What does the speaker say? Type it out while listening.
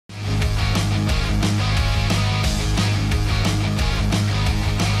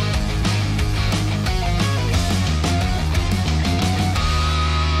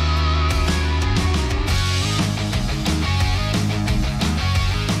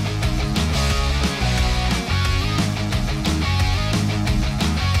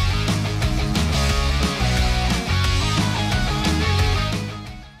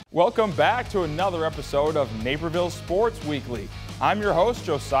Welcome back to another episode of Naperville Sports Weekly. I'm your host,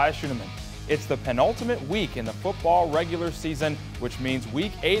 Josiah Schuneman. It's the penultimate week in the football regular season, which means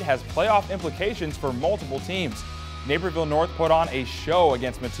Week 8 has playoff implications for multiple teams. Naperville North put on a show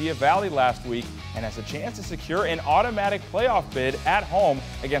against Metea Valley last week and has a chance to secure an automatic playoff bid at home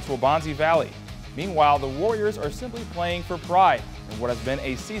against Waubonsie Valley. Meanwhile, the Warriors are simply playing for pride in what has been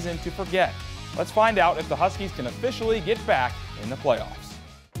a season to forget. Let's find out if the Huskies can officially get back in the playoffs.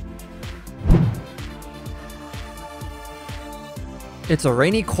 It's a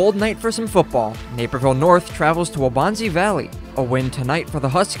rainy, cold night for some football. Naperville North travels to Waubonsie Valley. A win tonight for the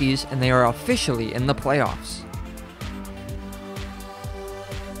Huskies, and they are officially in the playoffs.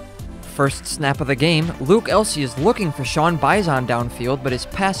 First snap of the game, Luke Elsey is looking for Sean Bison downfield, but his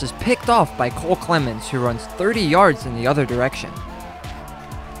pass is picked off by Cole Clemens, who runs 30 yards in the other direction.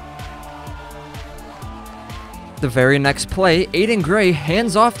 The very next play, Aiden Gray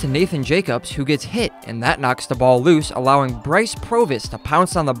hands off to Nathan Jacobs, who gets hit, and that knocks the ball loose, allowing Bryce Provis to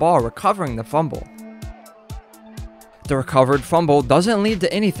pounce on the ball, recovering the fumble. The recovered fumble doesn't lead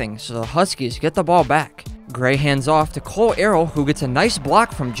to anything, so the Huskies get the ball back. Gray hands off to Cole Errol, who gets a nice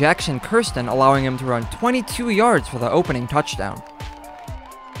block from Jackson Kirsten, allowing him to run 22 yards for the opening touchdown.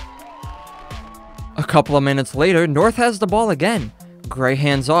 A couple of minutes later, North has the ball again. Gray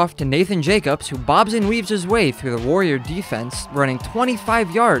hands off to Nathan Jacobs, who bobs and weaves his way through the Warrior defense, running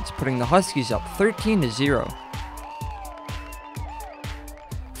 25 yards, putting the Huskies up 13-0.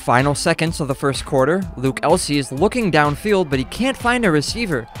 Final seconds of the first quarter, Luke Elsey is looking downfield, but he can't find a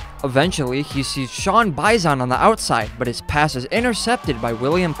receiver. Eventually, he sees Sean Bison on the outside, but his pass is intercepted by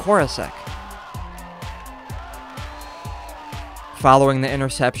William Korasek. Following the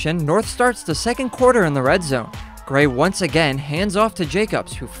interception, North starts the second quarter in the red zone. Gray once again hands off to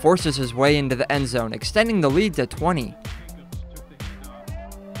Jacobs, who forces his way into the end zone, extending the lead to 20.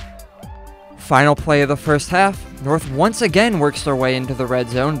 Final play of the first half, North once again works their way into the red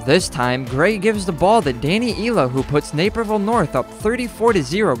zone. This time, Gray gives the ball to Danny Ela, who puts Naperville North up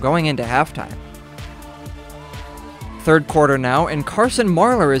 34-0 going into halftime. Third quarter now, and Carson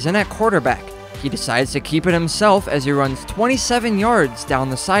Marler is in at quarterback. He decides to keep it himself as he runs 27 yards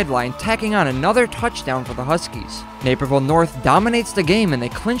down the sideline, tacking on another touchdown for the Huskies. Naperville North dominates the game and they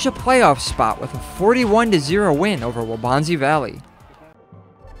clinch a playoff spot with a 41-0 win over Waubonsie Valley.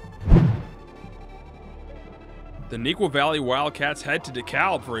 The Neuqua Valley Wildcats head to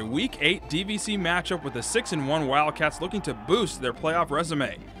DeKalb for a Week 8 DVC matchup with the 6-1 Wildcats looking to boost their playoff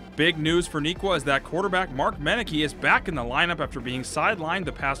resume. Big news for Neuqua is that quarterback Mark Meneke is back in the lineup after being sidelined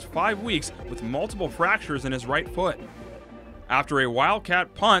the past 5 weeks with multiple fractures in his right foot. After a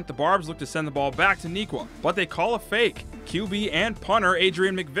Wildcat punt, the Barbs look to send the ball back to Neuqua, but they call a fake. QB and punter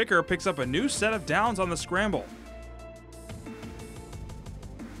Adrian McVicker picks up a new set of downs on the scramble.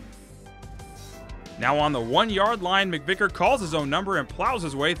 Now on the 1-yard line, McVicker calls his own number and plows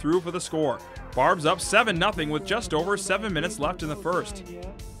his way through for the score. Barbs up 7-0 with just over 7 minutes left in the first.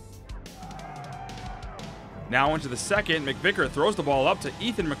 Now into the second, McVicker throws the ball up to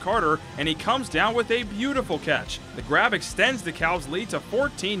Ethan McCarter, and he comes down with a beautiful catch. The grab extends DeKalb's lead to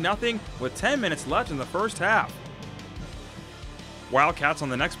 14-0 with 10 minutes left in the first half. Wildcats on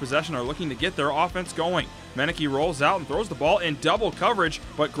the next possession are looking to get their offense going. Meneke rolls out and throws the ball in double coverage,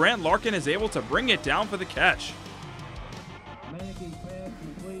 but Grant Larkin is able to bring it down for the catch.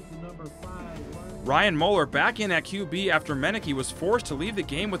 Ryan Moeller back in at QB after Meneke was forced to leave the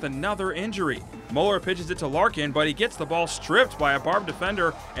game with another injury. Moeller pitches it to Larkin, but he gets the ball stripped by a Barb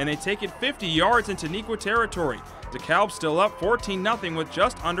defender, and they take it 50 yards into Neuqua territory. DeKalb still up 14-0 with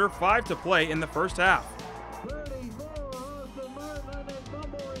just under 5 to play in the first half.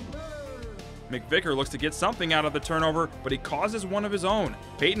 McVicker looks to get something out of the turnover, but he causes one of his own.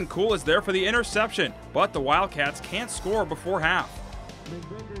 Peyton Cool is there for the interception, but the Wildcats can't score before half.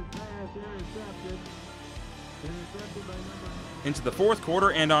 Into the fourth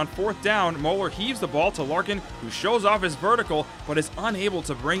quarter, and on fourth down, Moeller heaves the ball to Larkin, who shows off his vertical but is unable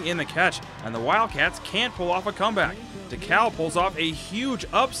to bring in the catch, and the Wildcats can't pull off a comeback. DeKalb pulls off a huge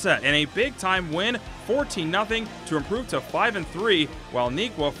upset and a big-time win, 14-0, to improve to 5-3, while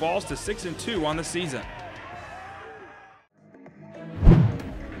Neuqua falls to 6-2 on the season.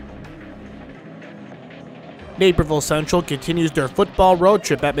 Naperville Central continues their football road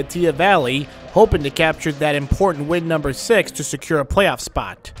trip at Metea Valley, hoping to capture that important win number 6 to secure a playoff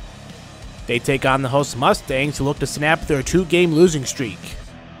spot. They take on the host Mustangs, who look to snap their 2-game losing streak.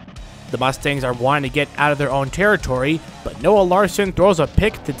 The Mustangs are wanting to get out of their own territory, but Noah Larson throws a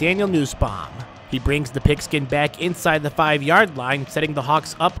pick to Daniel Nussbaum. He brings the pigskin back inside the 5-yard line, setting the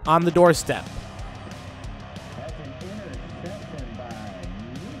Hawks up on the doorstep.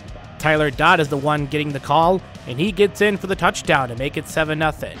 Tyler Dodd is the one getting the call, and he gets in for the touchdown to make it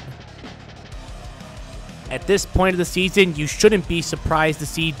 7-0. At this point of the season, you shouldn't be surprised to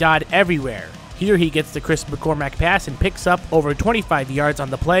see Dodd everywhere. Here he gets the Chris McCormack pass and picks up over 25 yards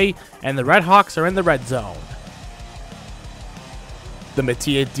on the play, and the Redhawks are in the red zone. The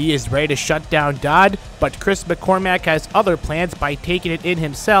Mattia D is ready to shut down Dodd, but Chris McCormack has other plans by taking it in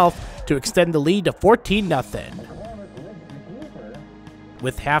himself to extend the lead to 14-0.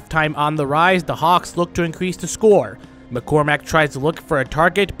 With halftime on the rise, the Hawks look to increase the score. McCormack tries to look for a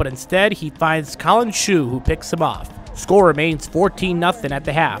target, but instead he finds Colin Shue, who picks him off. Score remains 14-0 at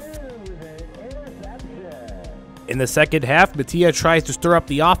the half. In the second half, Mattia tries to stir up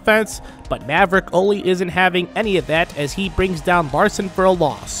the offense, but Maverick Oli isn't having any of that as he brings down Larson for a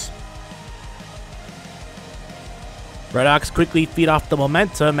loss. Redhawks quickly feed off the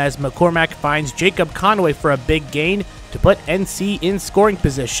momentum as McCormack finds Jacob Conway for a big gain to put NC in scoring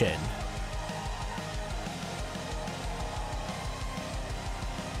position.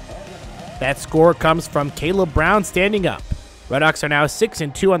 That score comes from Caleb Brown standing up. Redhawks are now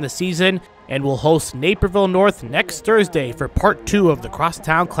 6-2 on the season and will host Naperville North next Thursday for Part 2 of the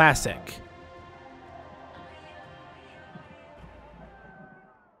Crosstown Classic.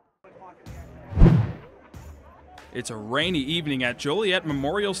 It's a rainy evening at Joliet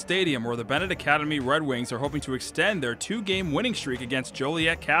Memorial Stadium where the Bennett Academy Red Wings are hoping to extend their 2-game winning streak against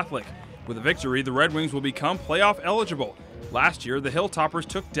Joliet Catholic. With a victory, the Red Wings will become playoff eligible. Last year, the Hilltoppers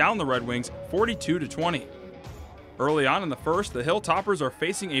took down the Red Wings 42-20. Early on in the first, the Hilltoppers are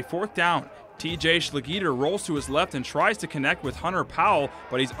facing a 4th down. TJ Schlegieter rolls to his left and tries to connect with Hunter Powell,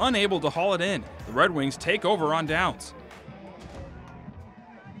 but he's unable to haul it in. The Red Wings take over on downs.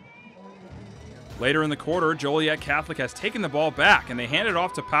 Later in the quarter, Joliet Catholic has taken the ball back and they hand it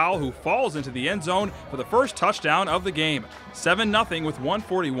off to Powell, who falls into the end zone for the first touchdown of the game. 7-0 with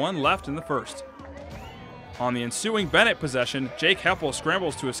 1:41 left in the first. On the ensuing Bennett possession, Jake Heppel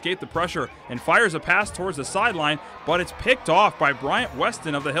scrambles to escape the pressure and fires a pass towards the sideline, but it's picked off by Bryant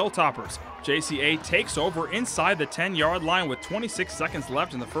Weston of the Hilltoppers. JCA takes over inside the 10-yard line with 26 seconds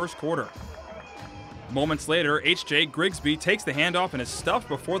left in the first quarter. Moments later, H.J. Grigsby takes the handoff and is stuffed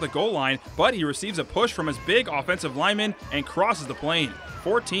before the goal line, but he receives a push from his big offensive lineman and crosses the plane.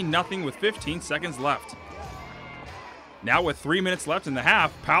 14-0 with 15 seconds left. Now with 3 minutes left in the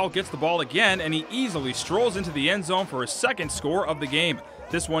half, Powell gets the ball again and he easily strolls into the end zone for his second score of the game.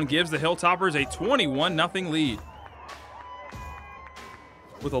 This one gives the Hilltoppers a 21-0 lead.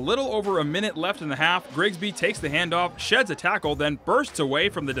 With a little over a minute left in the half, Grigsby takes the handoff, sheds a tackle, then bursts away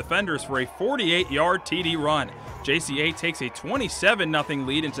from the defenders for a 48-yard TD run. JCA takes a 27-0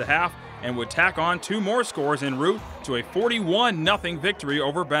 lead into half and would tack on 2 more scores en route to a 41-0 victory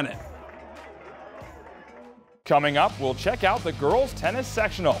over Bennett. Coming up, we'll check out the girls' tennis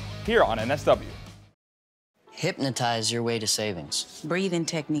sectional here on NSW. Hypnotize your way to savings. Breathing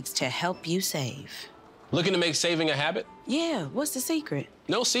techniques to help you save. Looking to make saving a habit? Yeah, what's the secret?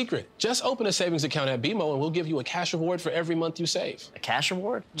 No secret. Just open a savings account at BMO and we'll give you a cash reward for every month you save. A cash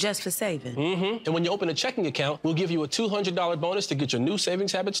reward? Just for saving? Mm-hmm. And when you open a checking account, we'll give you a $200 bonus to get your new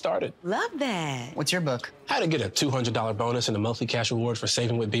savings habit started. Love that. What's your book? How to get a $200 bonus and a monthly cash reward for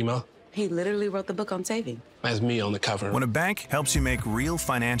saving with BMO. He literally wrote the book on saving. That's me on the cover. When a bank helps you make real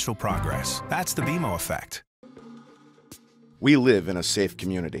financial progress, that's the BMO effect. We live in a safe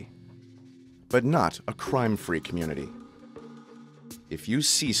community, but not a crime-free community. If you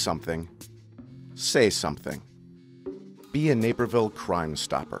see something, say something. Be a Naperville Crime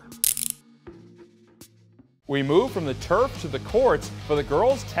Stopper. We move from the turf to the courts for the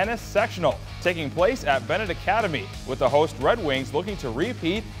girls' tennis sectional, taking place at Bennett Academy, with the host Red Wings looking to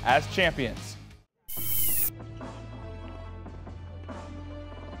repeat as champions.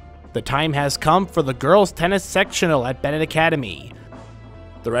 The time has come for the girls' tennis sectional at Bennett Academy.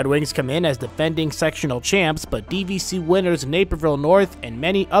 The Red Wings come in as defending sectional champs, but DVC winners Naperville North and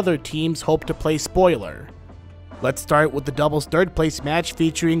many other teams hope to play spoiler. Let's start with the doubles third place match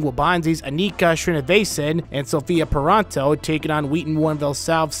featuring Wabanzi's Anika Srinivasan and Sophia Peranto taking on Wheaton Warrenville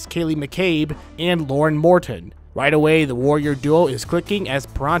South's Kaylee McCabe and Lauren Morton. Right away, the Warrior duo is clicking as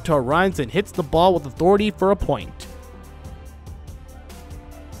Peranto runs and hits the ball with authority for a point.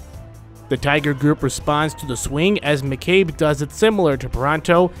 The Tiger group responds to the swing as McCabe does it similar to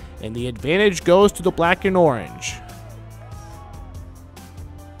Peranto, and the advantage goes to the black and orange.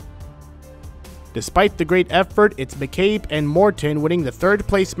 Despite the great effort, it's McCabe and Morton winning the third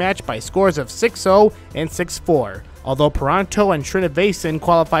place match by scores of 6-0 and 6-4. Although Peranto and Srinivasan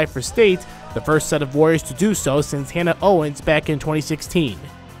qualify for state, the first set of Warriors to do so since Hannah Owens back in 2016.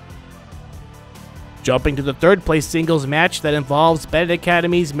 Jumping to the third place singles match that involves Bennett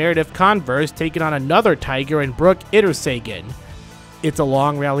Academy's Meredith Converse taking on another Tiger in Brooke Ittersagen. It's a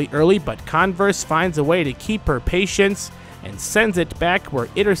long rally early, but Converse finds a way to keep her patience and sends it back where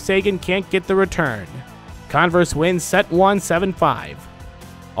Ittersagen can't get the return. Converse wins set 1, 7-5.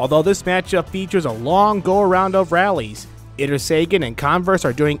 Although this matchup features a long go-around of rallies, Ittersagen and Converse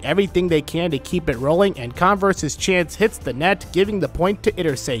are doing everything they can to keep it rolling, and Converse's chance hits the net, giving the point to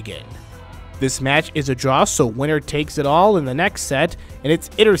Ittersagen. This match is a draw, so winner takes it all in the next set, and it's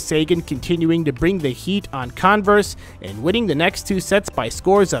Ittersagen continuing to bring the heat on Converse and winning the next two sets by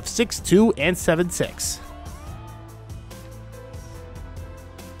scores of 6-2 and 7-6.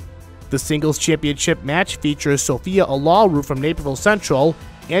 The singles championship match features Sophia Olaru from Naperville Central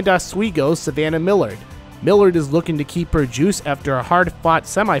and Oswego's Savannah Millard. Millard is looking to keep her juice after a hard-fought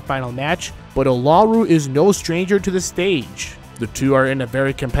semifinal match, but Olaru is no stranger to the stage. The two are in a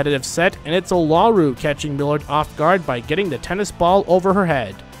very competitive set, and it's Olaru catching Millard off guard by getting the tennis ball over her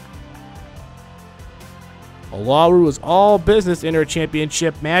head. Olaru is all business in her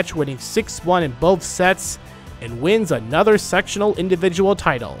championship match, winning 6-1 in both sets, and wins another sectional individual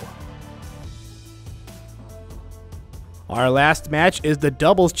title. Our last match is the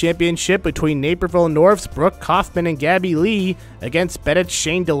doubles championship between Naperville North's Brooke Kaufman and Gabby Lee against Bennett's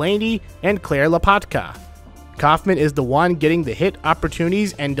Shane Delaney and Claire Lopatka. Kaufman is the one getting the hit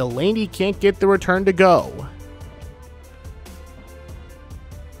opportunities, and Delaney can't get the return to go.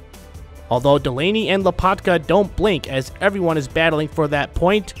 Although Delaney and Lopatka don't blink as everyone is battling for that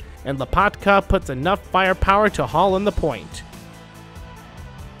point, and Lopatka puts enough firepower to haul in the point.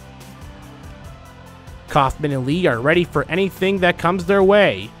 Kaufman and Lee are ready for anything that comes their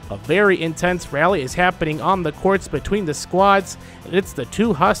way. A very intense rally is happening on the courts between the squads, and it's the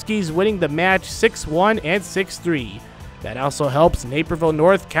two Huskies winning the match 6-1 and 6-3. That also helps Naperville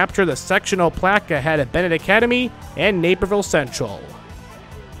North capture the sectional plaque ahead of Bennett Academy and Naperville Central.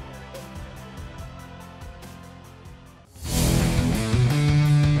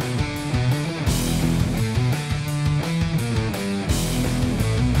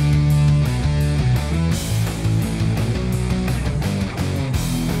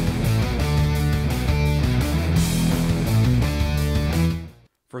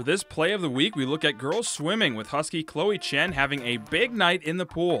 For this play of the week, we look at girls swimming with Husky Chloe Chen having a big night in the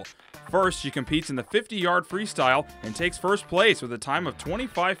pool. First, she competes in the 50-yard freestyle and takes first place with a time of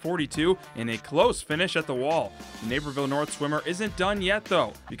 25:42 in a close finish at the wall. The Naperville North swimmer isn't done yet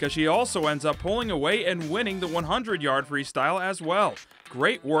though, because she also ends up pulling away and winning the 100-yard freestyle as well.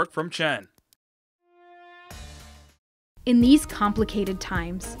 Great work from Chen. In these complicated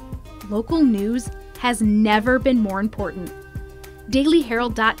times, local news has never been more important.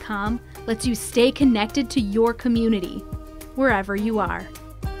 DailyHerald.com lets you stay connected to your community, wherever you are.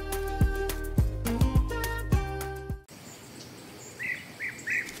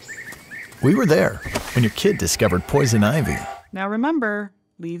 We were there when your kid discovered poison ivy. Now remember,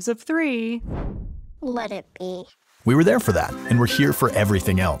 leaves of 3. Let it be. We were there for that, and we're here for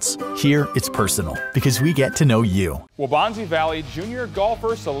everything else. Here, it's personal, because we get to know you. Waubonsie Valley junior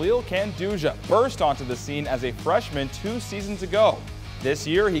golfer Salil Kanduja burst onto the scene as a freshman 2 seasons ago. This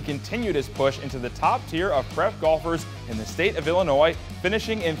year, he continued his push into the top tier of prep golfers in the state of Illinois,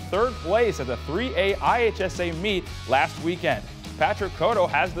 finishing in 3rd place at the 3A IHSA meet last weekend. Patrick Cotto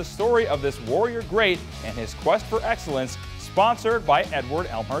has the story of this warrior great and his quest for excellence, sponsored by Edward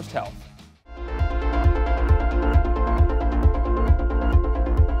Elmhurst Health.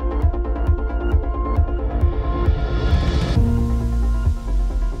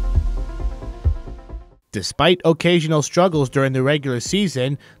 Despite occasional struggles during the regular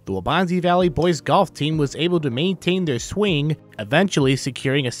season, the Waubonsie Valley boys golf team was able to maintain their swing, eventually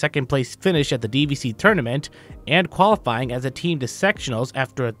securing a 2nd place finish at the DVC tournament and qualifying as a team to sectionals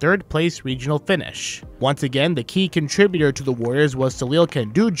after a 3rd place regional finish. Once again, the key contributor to the Warriors was Salil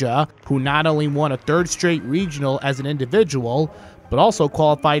Kanduja, who not only won a 3rd straight regional as an individual, but also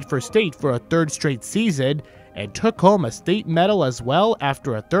qualified for state for a 3rd straight season and took home a state medal as well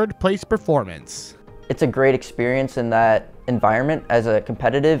after a 3rd place performance. It's a great experience in that environment as a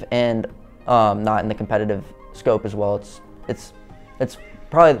competitive and not in the competitive scope as well. It's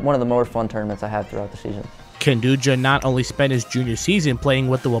probably one of the more fun tournaments I have throughout the season. Kanduja not only spent his junior season playing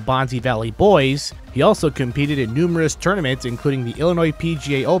with the Waubonsie Valley boys, he also competed in numerous tournaments including the Illinois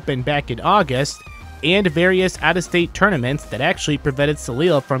PGA Open back in August and various out-of-state tournaments that actually prevented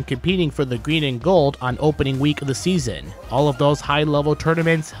Salil from competing for the green and gold on opening week of the season. All of those high-level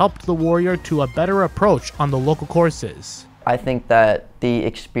tournaments helped the Warrior to a better approach on the local courses. I think that the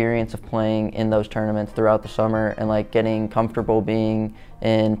experience of playing in those tournaments throughout the summer and like getting comfortable being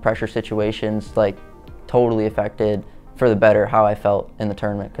in pressure situations, like totally affected for the better how I felt in the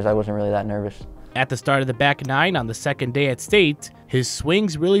tournament because I wasn't really that nervous. At the start of the back nine on the second day at State, his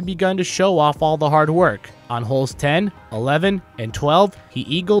swings really begun to show off all the hard work. On holes 10, 11, and 12, he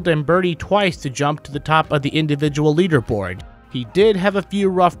eagled and birdied twice to jump to the top of the individual leaderboard. He did have a few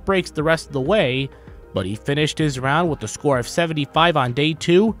rough breaks the rest of the way, but he finished his round with a score of 75 on day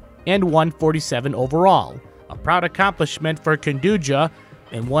 2 and 147 overall. A proud accomplishment for Kenduja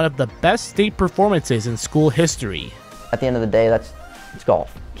and one of the best state performances in school history. At the end of the day, it's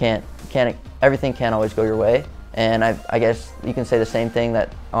golf. Everything can't always go your way. And I guess you can say the same thing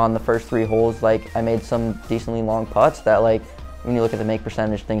that on the first 3 holes, like I made some decently long putts that like when you look at the make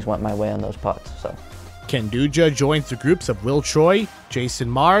percentage, things went my way on those putts. So Kenduja joins the groups of Will Troy, Jason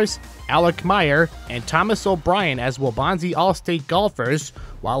Mars, Alec Meyer, and Thomas O'Brien as Waubonsie All-State golfers,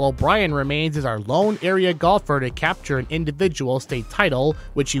 while O'Brien remains as our lone area golfer to capture an individual state title,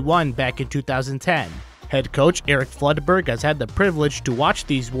 which he won back in 2010. Head coach Eric Floodberg has had the privilege to watch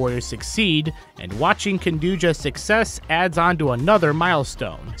these Warriors succeed, and watching Kenduja's success adds on to another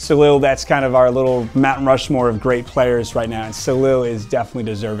milestone. Salil, that's kind of our little Mount Rushmore of great players right now, and Salil is definitely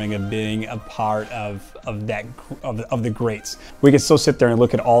deserving of being a part of the greats. We can still sit there and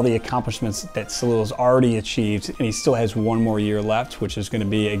look at all the accomplishments that Salil has already achieved, and he still has 1 more year left, which is going to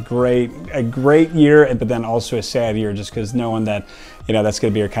be a great year, but then also a sad year, just because knowing that that's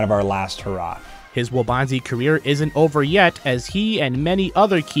going to be kind of our last hurrah. His Waubonsie career isn't over yet, as he and many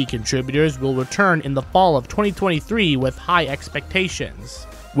other key contributors will return in the fall of 2023 with high expectations.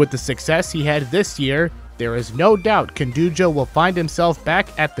 With the success he had this year, there is no doubt Kenduja will find himself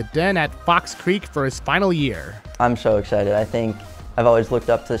back at the Den at Fox Creek for his final year. I'm so excited. I think I've always looked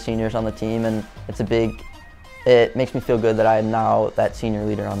up to the seniors on the team, and it makes me feel good that I am now that senior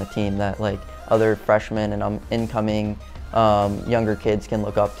leader on the team that like other freshmen and incoming younger kids can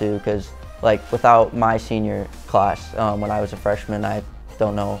look up to, because like without my senior class when I was a freshman, I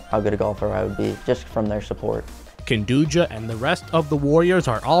don't know how good a golfer I would be just from their support. Kenduja and the rest of the Warriors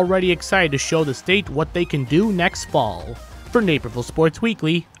are already excited to show the state what they can do next fall. For Naperville Sports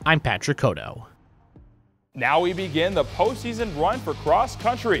Weekly, I'm Patrick Cotto. Now we begin the postseason run for cross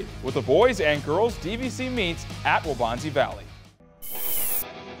country with the boys and girls DVC meets at Waubonsie Valley.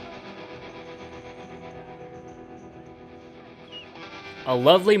 A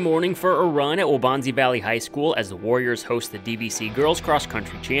lovely morning for a run at Waubonsie Valley High School as the Warriors host the DVC Girls Cross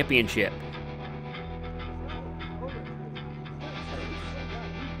Country Championship.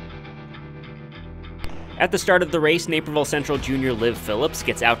 At the start of the race, Naperville Central junior Liv Phillips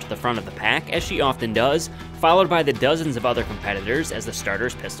gets out to the front of the pack, as she often does, followed by the dozens of other competitors as the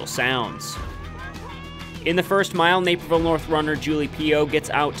starter's pistol sounds. In the first mile, Naperville North runner Julie Pio gets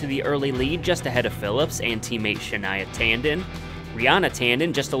out to the early lead just ahead of Phillips and teammate Shania Tandon. Rihanna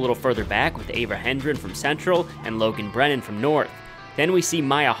Tandon just a little further back with Ava Hendren from Central and Logan Brennan from North. Then we see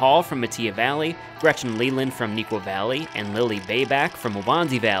Maya Hall from Metea Valley, Gretchen Leland from Neuqua Valley, and Lily Bayback from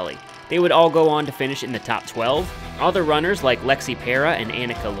Waubonsie Valley. They would all go on to finish in the top 12. Other runners like Lexi Pera and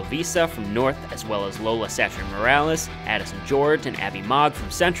Annika Lovisa from North, as well as Lola Satcher Morales, Addison George, and Abby Mogg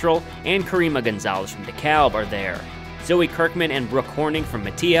from Central, and Karima Gonzalez from DeKalb are there. Zoe Kirkman and Brooke Horning from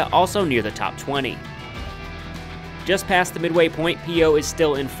Metea also near the top 20. Just past the midway point, Pio is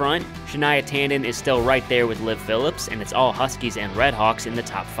still in front, Shania Tandon is still right there with Liv Phillips, and it's all Huskies and Redhawks in the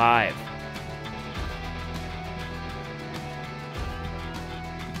top 5.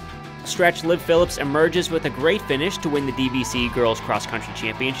 Stretch Liv Phillips emerges with a great finish to win the DVC Girls Cross Country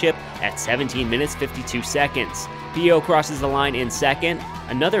Championship at 17 minutes 52 seconds. Pio crosses the line in second.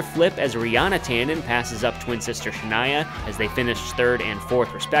 Another flip as Rihanna Tandon passes up twin sister Shania as they finish third and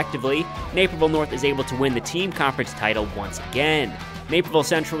fourth respectively. Naperville North is able to win the team conference title once again. Naperville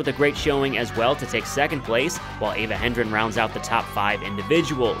Central with a great showing as well to take second place, while Ava Hendren rounds out the top 5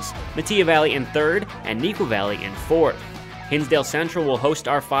 individuals. Metea Valley in third and Neuqua Valley in fourth. Hinsdale Central will host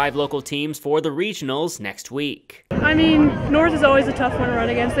our 5 local teams for the regionals next week. I mean, North is always a tough one to run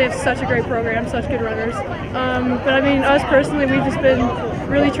against. They have such a great program, such good runners. But I mean, us personally, we've just been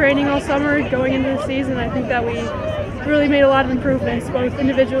really training all summer going into the season. I think that we really made a lot of improvements, both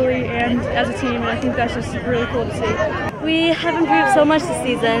individually and as a team, and I think that's just really cool to see. We have improved so much this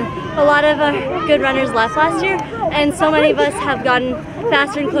season. A lot of good runners left last year, and so many of us have gotten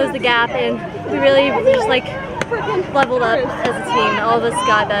faster and closed the gap, and we really just leveled up as a team. All of us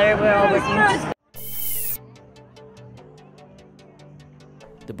got better. We're all working.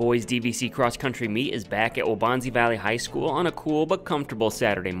 The boys' DVC cross-country meet is back at Waubonsie Valley High School on a cool but comfortable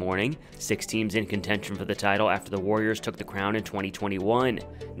Saturday morning. 6 teams in contention for the title after the Warriors took the crown in 2021.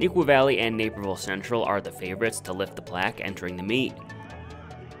 Neuqua Valley and Naperville Central are the favorites to lift the plaque entering the meet.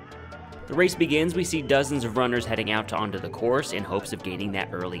 The race begins, we see dozens of runners heading out onto the course in hopes of gaining that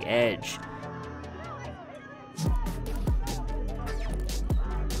early edge.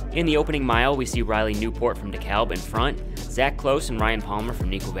 In the opening mile, we see Riley Newport from DeKalb in front. Zach Close and Ryan Palmer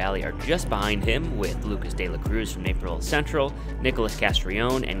from Neuqua Valley are just behind him, with Lucas De La Cruz from Naperville Central, Nicholas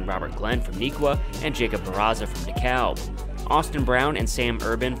Castrillon and Robert Glenn from Neuqua, and Jacob Barraza from DeKalb. Austin Brown and Sam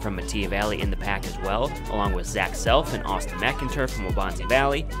Urban from Mattia Valley in the pack as well, along with Zach Self and Austin McIntyre from Waubonsie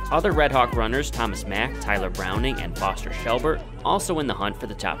Valley. Other Red Hawk runners, Thomas Mack, Tyler Browning, and Foster Shelbert, also in the hunt for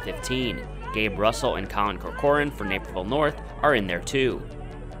the top 15. Gabe Russell and Colin Corcoran for Naperville North are in there too.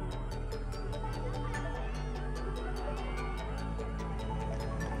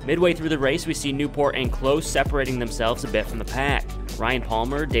 Midway through the race, we see Newport and Close separating themselves a bit from the pack. Ryan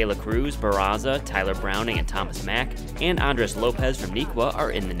Palmer, De La Cruz, Barraza, Tyler Browning, and Thomas Mack, and Andres Lopez from Neuqua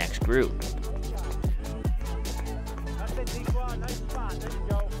are in the next group.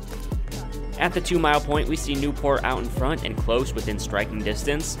 At the 2-mile point, we see Newport out in front and Close within striking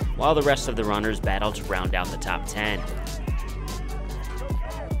distance, while the rest of the runners battle to round out the top 10.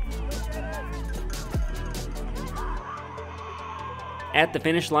 At the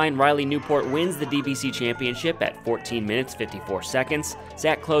finish line, Riley Newport wins the DBC Championship at 14 minutes 54 seconds.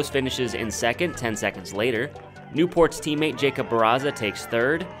 Zach Close finishes in second 10 seconds later. Newport's teammate Jacob Barraza takes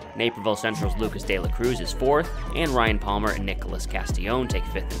third. Naperville Central's Lucas De La Cruz is fourth, and Ryan Palmer and Nicholas Castellone take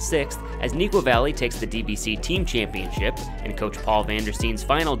fifth and sixth, as Neuqua Valley takes the DBC Team Championship and Coach Paul Vandersteen's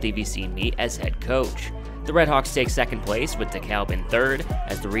final DBC meet as head coach. The Red Hawks take second place with DeKalb in third,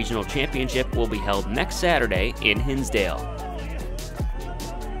 as the regional championship will be held next Saturday in Hinsdale.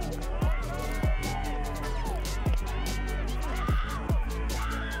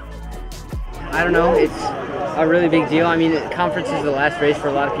 I don't know, it's a really big deal. I mean, conference is the last race for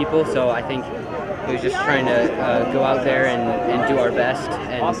a lot of people, so I think it was just trying to go out there and do our best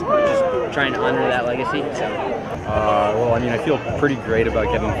and just try and honor that legacy. Well, I mean, I feel pretty great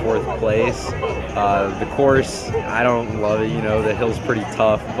about getting fourth place. The course, I don't love it, you know, the hill's pretty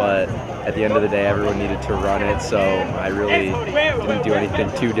tough, but at the end of the day, everyone needed to run it, so I really didn't do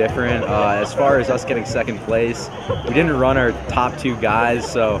anything too different. As far as us getting second place, we didn't run our top two guys,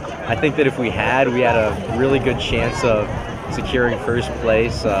 so I think that if we had a really good chance of securing first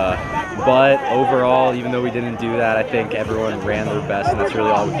place. But overall, even though we didn't do that, I think everyone ran their best, and that's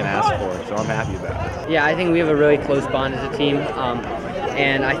really all we can ask for, so I'm happy about it. Yeah, I think we have a really close bond as a team,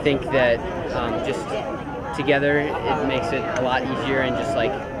 and I think that just together it makes it a lot easier, and just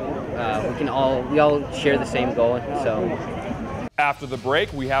like we all share the same goal. So after the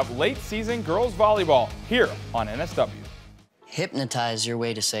break, we have late season girls volleyball here on NSW. Hypnotize your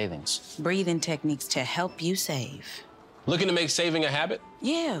way to savings. Breathing techniques to help you save. Looking to make saving a habit?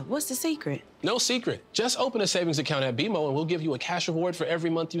 Yeah, what's the secret? No secret. Just open a savings account at BMO and we'll give you a cash reward for every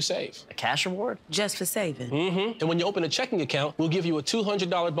month you save. A cash reward? Just for saving? Mm-hmm. And when you open a checking account, we'll give you a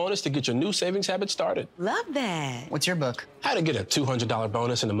 $200 bonus to get your new savings habit started. Love that. What's your book? How to get a $200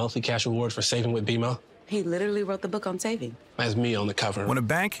 bonus and a monthly cash reward for saving with BMO. He literally wrote the book on saving. That's me on the cover. When a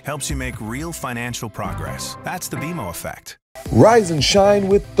bank helps you make real financial progress, that's the BMO effect. Rise and shine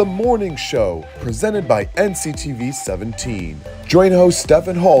with The Morning Show, presented by NCTV 17. Join host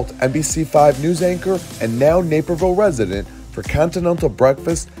Stephen Holt, NBC5 news anchor and now Naperville resident, for continental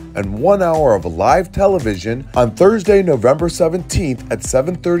breakfast and 1 hour of live television on Thursday, November 17th at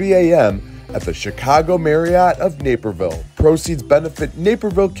 7:30 a.m. at the Chicago Marriott of Naperville. Proceeds benefit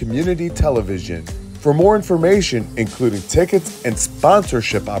Naperville Community Television. For more information, including tickets and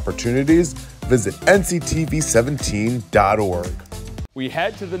sponsorship opportunities, visit nctv17.org. We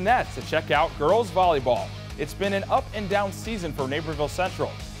head to the Nets to check out girls volleyball. It's been an up and down season for Naperville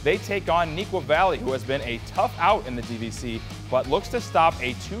Central. They take on Neuqua Valley, who has been a tough out in the DVC, but looks to stop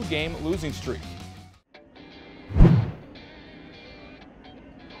a 2-game losing streak.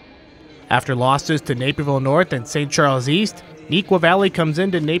 After losses to Naperville North and St. Charles East, Neuqua Valley comes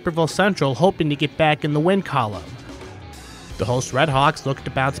into Naperville Central hoping to get back in the win column. The host Red Hawks look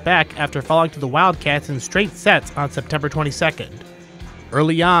to bounce back after falling to the Wildcats in straight sets on September 22nd.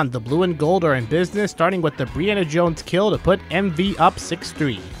 Early on, the blue and gold are in business, starting with the Brianna Jones kill to put MV up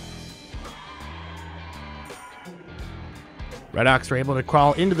 6-3. Red Hawks are able to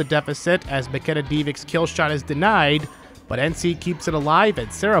crawl into the deficit as McKenna Devick's kill shot is denied, but NC keeps it alive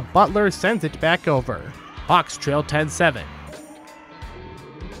and Sarah Butler sends it back over. Hawks trail 10-7.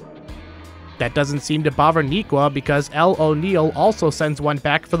 That doesn't seem to bother Neuqua because Elle O'Neill also sends one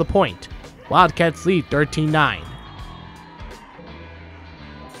back for the point. Wildcats lead 13-9.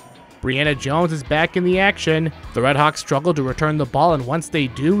 Brianna Jones is back in the action. The Red Hawks struggle to return the ball, and once they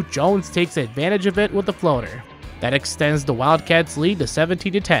do, Jones takes advantage of it with a floater. That extends the Wildcats' lead to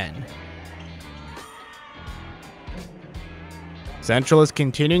 17-10. Central is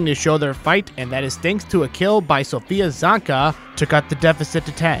continuing to show their fight, and that is thanks to a kill by Sofia Zanka to cut the deficit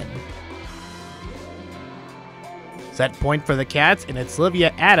to 10. Set point for the Cats, and it's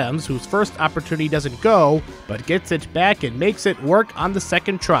Livia Adams, whose first opportunity doesn't go, but gets it back and makes it work on the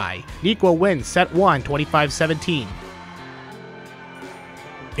second try. Nequa wins set 1, 25-17.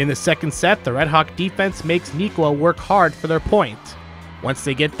 In the second set, the Red Hawk defense makes Nequa work hard for their point. Once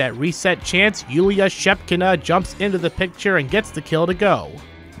they get that reset chance, Yulia Shepkina jumps into the picture and gets the kill to go.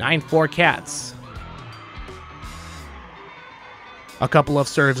 9-4 Cats. A couple of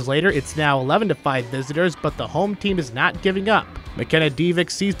serves later, it's now 11-5 visitors, but the home team is not giving up. McKenna Divic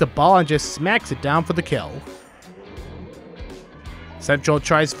sees the ball and just smacks it down for the kill. Central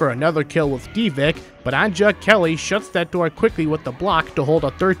tries for another kill with Divic, but Anja Kelly shuts that door quickly with the block to hold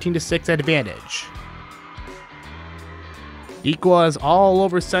a 13-6 advantage. Nequa is all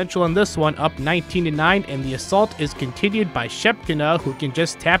over Central in this one, up 19-9, and the assault is continued by Shepkina, who can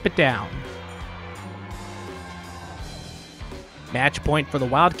just tap it down. Match point for the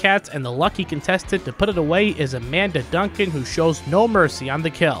Wildcats, and the lucky contestant to put it away is Amanda Duncan, who shows no mercy on the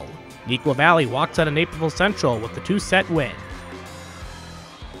kill. Nequa Valley walks out of Naperville Central with the 2-set win.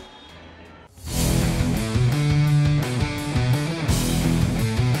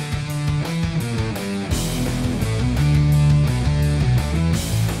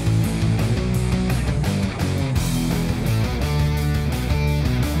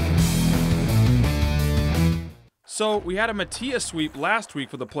 So we had a Mattia sweep last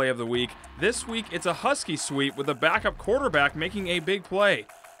week for the play of the week. This week it's a Husky sweep with the backup quarterback making a big play.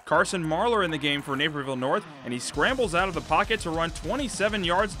 Carson Marler in the game for Naperville North, and he scrambles out of the pocket to run 27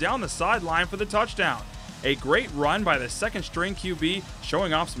 yards down the sideline for the touchdown. A great run by the second string QB,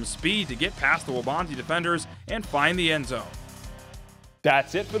 showing off some speed to get past the Wabanti defenders and find the end zone.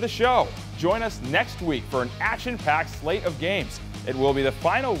 That's it for the show. Join us next week for an action-packed slate of games. It will be the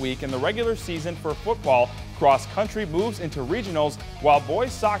final week in the regular season for football. Cross country moves into regionals, while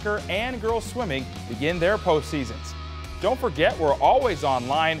boys soccer and girls swimming begin their postseasons. Don't forget, we're always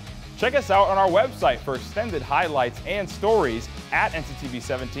online. Check us out on our website for extended highlights and stories at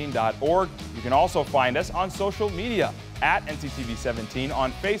nctv17.org. You can also find us on social media at nctv17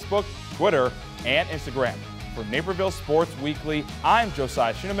 on Facebook, Twitter, and Instagram. For Naperville Sports Weekly, I'm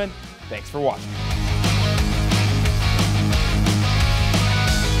Josiah Schuneman. Thanks for watching.